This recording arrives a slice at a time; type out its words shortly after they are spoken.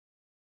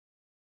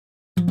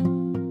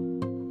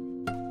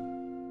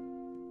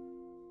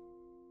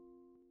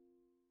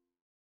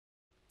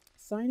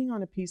signing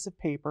on a piece of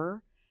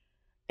paper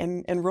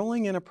and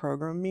enrolling in a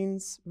program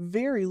means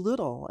very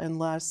little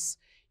unless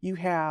you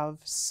have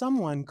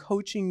someone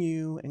coaching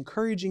you,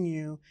 encouraging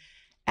you,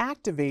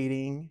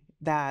 activating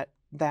that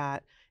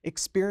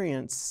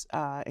experience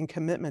and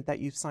commitment that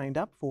you've signed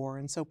up for.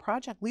 And so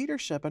project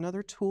leadership,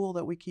 another tool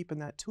that we keep in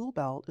that tool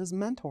belt, is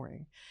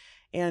mentoring.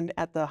 And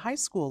at the high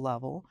school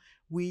level,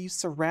 we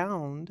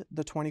surround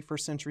the 21st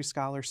Century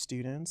Scholar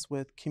students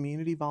with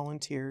community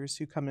volunteers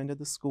who come into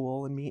the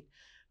school and meet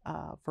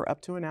for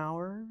up to an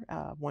hour,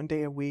 one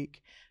day a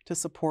week, to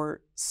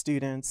support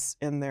students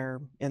in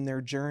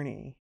their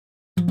journey.